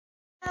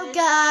Hello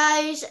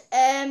guys,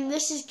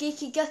 this is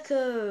Geeky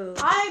Gecko.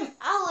 I'm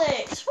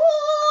Alex.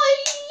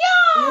 Oh,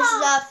 yeah! And this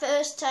is our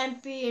first time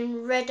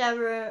being Red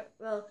Arrow,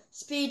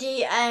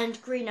 Speedy and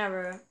Green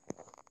Arrow.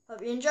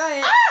 Hope you enjoy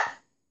it. Ah!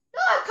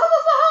 No, come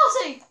off my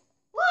horsey!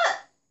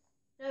 What?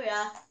 There we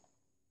are.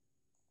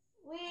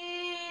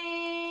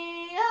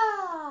 We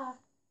are.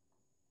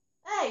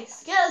 Hey,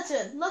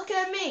 skeleton, look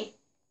at me.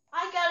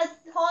 I got a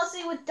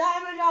horsey with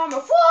diamond armor.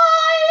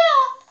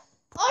 Whoa!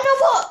 Oh no,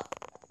 what?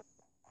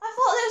 I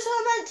thought this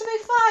was meant to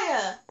be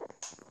fire.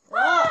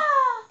 What?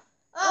 Ah!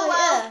 Oh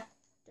well. Yeah.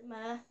 Doesn't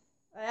matter.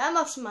 Right, I'm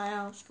off to my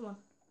house. Come on.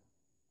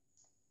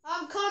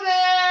 I'm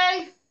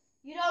coming.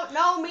 You don't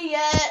know me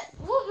yet.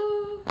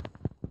 Woohoo!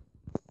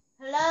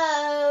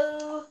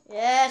 Hello.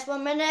 Yes,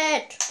 1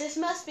 minute. This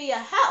must be a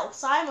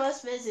house. I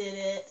must visit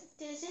it.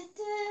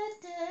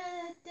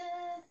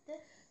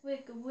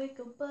 Wiggle,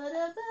 wiggle,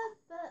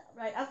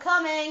 right, I'm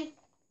coming.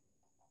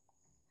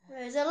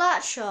 There's a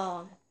latch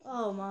on.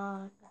 Oh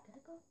my.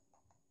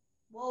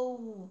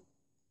 Whoa.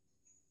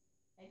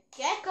 A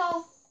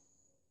gecko.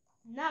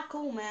 Not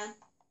cool, man.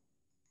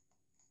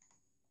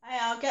 Hey,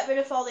 I'll get rid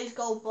of all these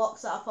gold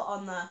blocks that I put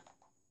on there.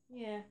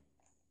 Yeah.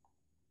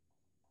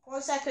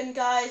 1 second,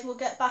 guys. We'll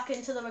get back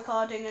into the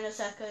recording in a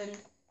second.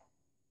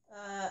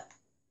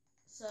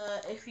 So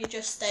if you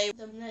just stay with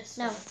them this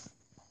No. way.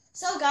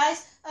 So,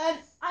 guys,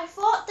 I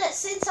thought that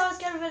since I was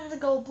getting rid of the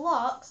gold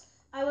blocks,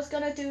 I was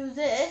going to do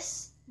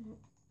this.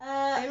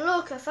 Hey,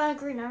 look, I found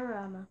Green Arrow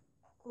armor.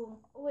 Cool.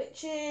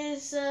 Which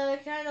is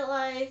kind of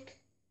like...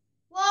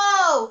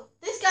 Whoa!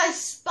 This guy's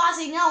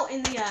spazzing out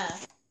in the air.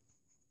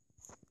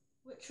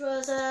 Which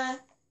was,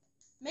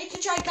 make a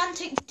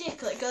gigantic dick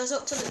that goes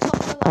up to the top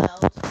of the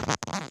world.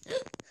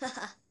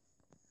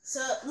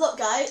 So, look,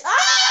 guys. Ah!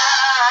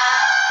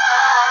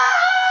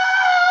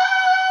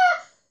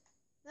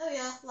 There we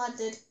are,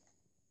 landed.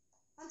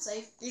 I'm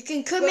safe. You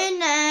can come in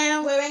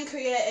now. We're in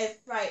creative.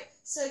 Right,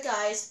 so,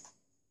 guys,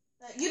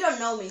 you don't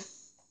know me.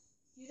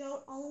 You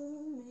don't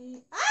own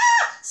me.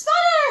 Ah!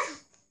 Spider!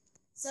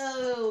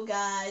 So,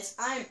 guys,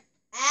 I'm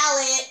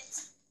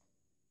Alex.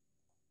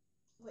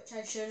 Which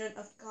I shouldn't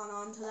have gone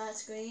on to that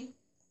screen.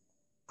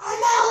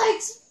 I'm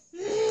Alex!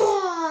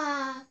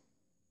 I'm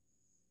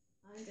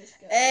just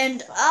going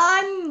And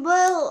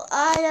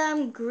I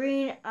am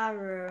Green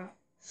Arrow.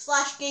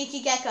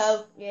 /Geeky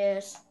Gecko.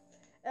 Yes.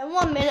 In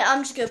 1 minute,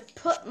 I'm just going to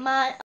put my